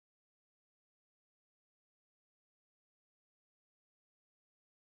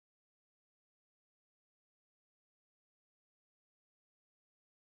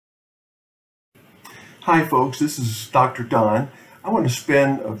Hi folks, this is Dr. Don. I want to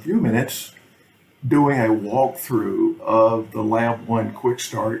spend a few minutes doing a walkthrough of the Lab 1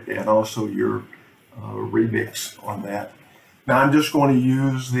 QuickStart and also your remix on that. Now I'm just going to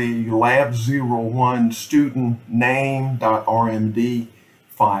use the Lab 01 student name.rmd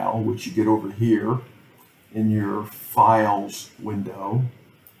file, which you get over here in your files window.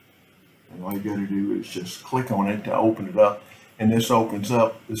 And all you got to do is just click on it to open it up. And this opens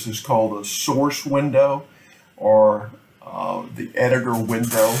up, this is called a source window or the editor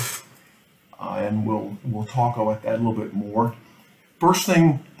window. And we'll talk about that a little bit more. First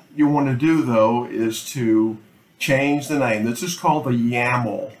thing you want to do though is to change the name. This is called the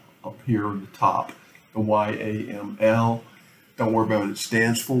YAML up here at the top, the YAML. Don't worry about what it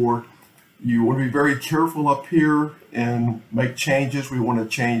stands for. You want to be very careful up here and make changes. We want to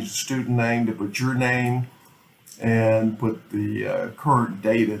change the student name to put your name and put the current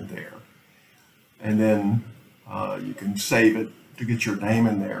date in there. And then you can save it to get your name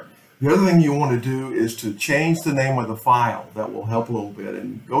in there. The other thing you want to do is to change the name of the file. That will help a little bit.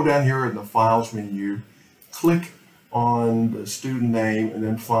 And go down here in the Files menu, click on the student name, and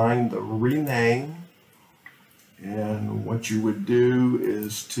then find the rename. And what you would do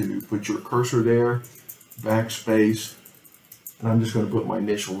is to put your cursor there, backspace, and I'm just going to put my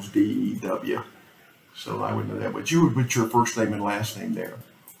initials DEW. So I would know that, but you would put your first name and last name there.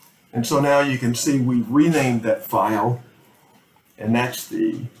 And so now you can see we've renamed that file, and that's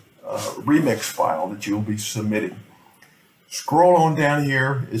the remix file that you'll be submitting. Scroll on down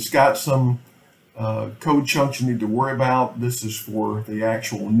here. It's got some code chunks you need to worry about. This is for the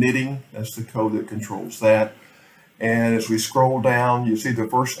actual knitting. That's the code that controls that. And as we scroll down, you see the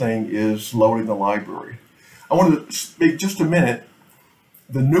first thing is loading the library. I want to speak just a minute.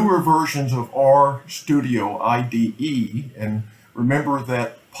 The newer versions of RStudio IDE, and remember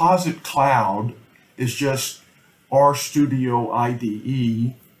that Posit Cloud is just RStudio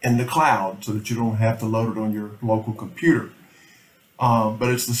IDE in the cloud so that you don't have to load it on your local computer. But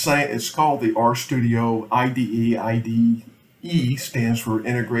it's the same, it's called the RStudio IDE. IDE stands for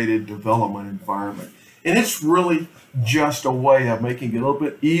Integrated Development Environment. And it's really just a way of making it a little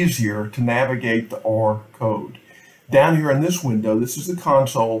bit easier to navigate the R code. Down here in this window, this is the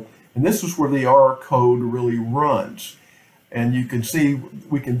console, and this is where the R code really runs. And you can see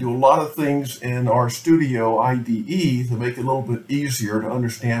we can do a lot of things in RStudio IDE to make it a little bit easier to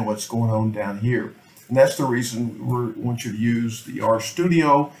understand what's going on down here. And that's the reason we want you to use the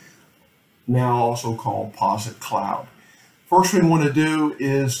RStudio, now also called Posit Cloud. First thing we want to do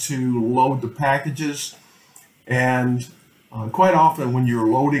is to load the packages. And quite often when you're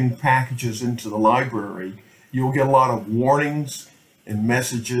loading packages into the library, you'll get a lot of warnings and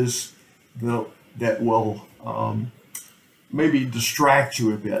messages that will maybe distract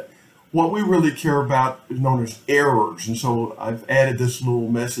you a bit. What we really care about is known as errors. And so I've added this little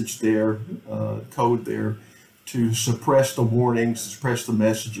message there, code there, to suppress the warnings, suppress the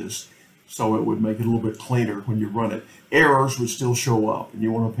messages, so it would make it a little bit cleaner when you run it. Errors would still show up, and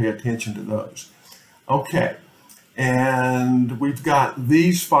you want to pay attention to those. Okay. And we've got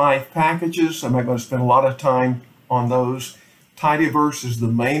these 5 packages. I'm not going to spend a lot of time on those. Tidyverse is the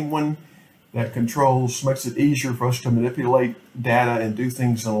main one that makes it easier for us to manipulate data and do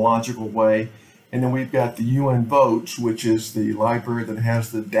things in a logical way. And then we've got the UN votes, which is the library that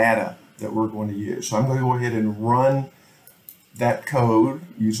has the data that we're going to use. So I'm going to go ahead and run that code,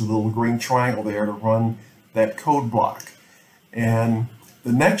 use a little green triangle there to run that code block. And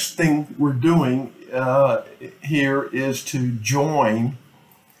the next thing we're doing here is to join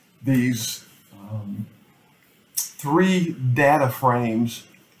these 3 data frames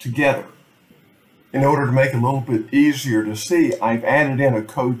together. In order to make it a little bit easier to see, I've added in a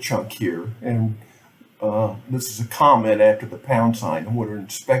code chunk here, and this is a comment after the pound sign. I'm going to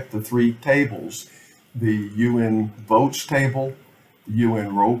inspect the 3 tables, the UN votes table, the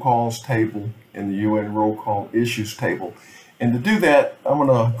UN roll calls table, and the UN roll call issues table. And to do that, I'm going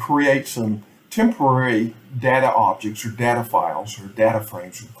to create some temporary data objects or data files or data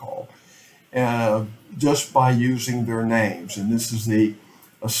frames we call, just by using their names. And this is the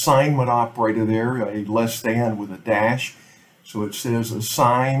assignment operator there, a less than with a dash. So it says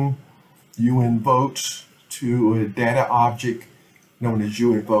assign UN votes to a data object known as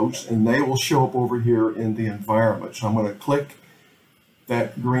UN votes, and they will show up over here in the environment. So I'm going to click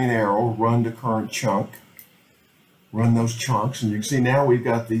that green arrow, run the current chunk, run those chunks, and you can see now we've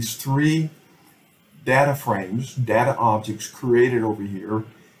got these 3 data frames, data objects created over here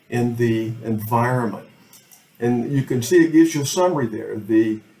in the environment. And you can see it gives you a summary there.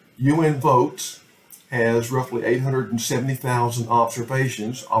 The UN votes has roughly 870,000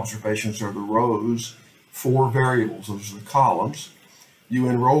 observations. Observations are the rows 4 variables. Those are the columns.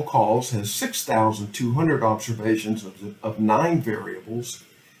 UN roll calls has 6,200 observations of 9 variables,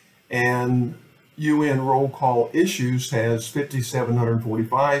 and UN roll call issues has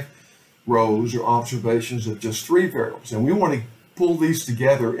 5,745 rows or observations of just 3 variables. And we want to pull these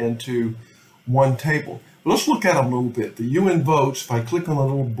together into one table. But let's look at them a little bit. The UN votes, if I click on the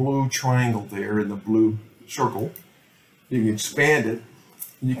little blue triangle there in the blue circle, you can expand it,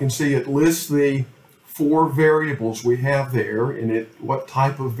 and you can see it lists the 4 variables we have there, and what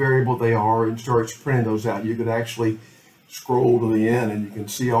type of variable they are, and starts printing those out. You could actually scroll to the end and you can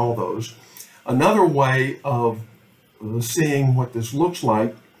see all those. Another way of seeing what this looks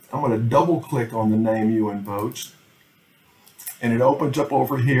like, I'm going to double click on the name UN votes, and it opens up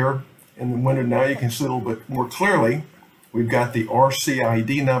over here in the window. Now you can see a little bit more clearly. We've got the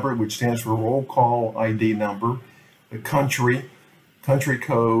RCID number, which stands for roll call ID number, the country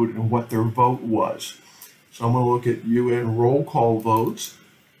code, and what their vote was. So I'm going to look at UN roll call votes.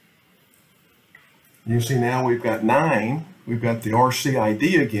 You see now we've got 9. We've got the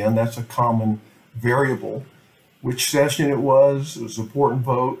RCID again. That's a common variable. Which session it was an important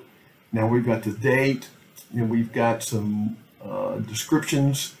vote. Now we've got the date, and we've got some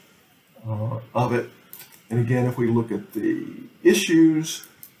descriptions of it. And again, if we look at the issues,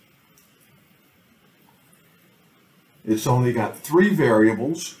 it's only got 3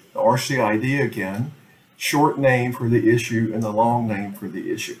 variables, the RCID again, short name for the issue and the long name for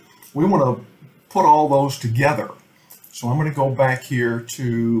the issue. We want to put all those together. So I'm going to go back here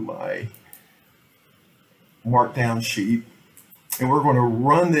to my markdown sheet, and we're going to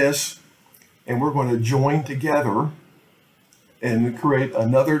run this, and we're going to join together and create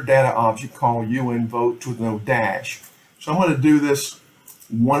another data object called UN votes with no dash. So I'm going to do this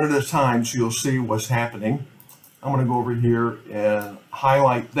one at a time so you'll see what's happening. I'm going to go over here and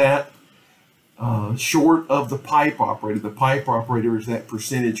highlight that short of the pipe operator. The pipe operator is that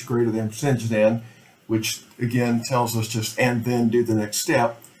percentage greater than percentage n, which again tells us just and then do the next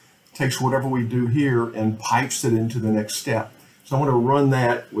step. Takes whatever we do here and pipes it into the next step. So I'm going to run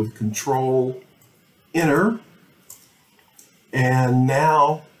that with Control Enter. And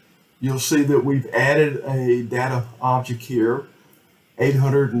now you'll see that we've added a data object here,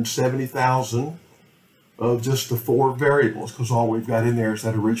 870,000 of just the 4 variables, because all we've got in there is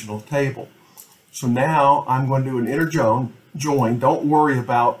that original table. So now I'm going to do an inner join. Don't worry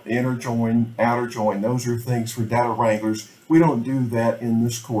about inner join, outer join. Those are things for data wranglers. We don't do that in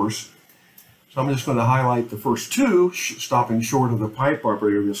this course. So I'm just going to highlight the first 2, stopping short of the pipe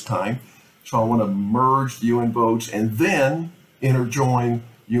operator this time. So I want to merge the UN votes and then inner join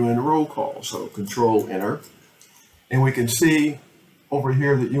UN roll call. So Control Enter. And we can see over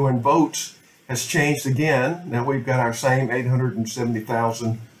here that UN votes has changed again. Now we've got our same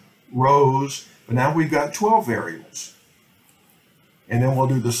 870,000 rows, but now we've got 12 variables. And then we'll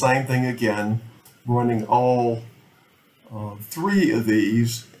do the same thing again, running all 3 of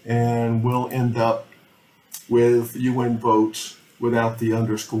these, and we'll end up with UN votes without the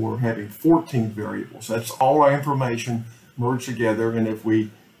underscore having 14 variables. That's all our information merged together. And if we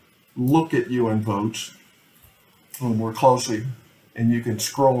look at UN votes a little more closely, and you can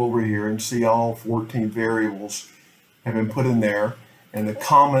scroll over here and see all 14 variables have been put in there, and the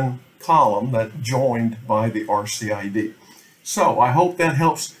common column that's joined by the RCID. So I hope that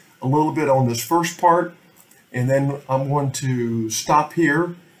helps a little bit on this first part, and then I'm going to stop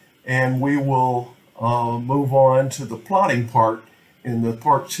here and we will move on to the plotting part in the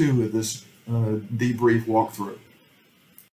part 2 of this debrief walkthrough.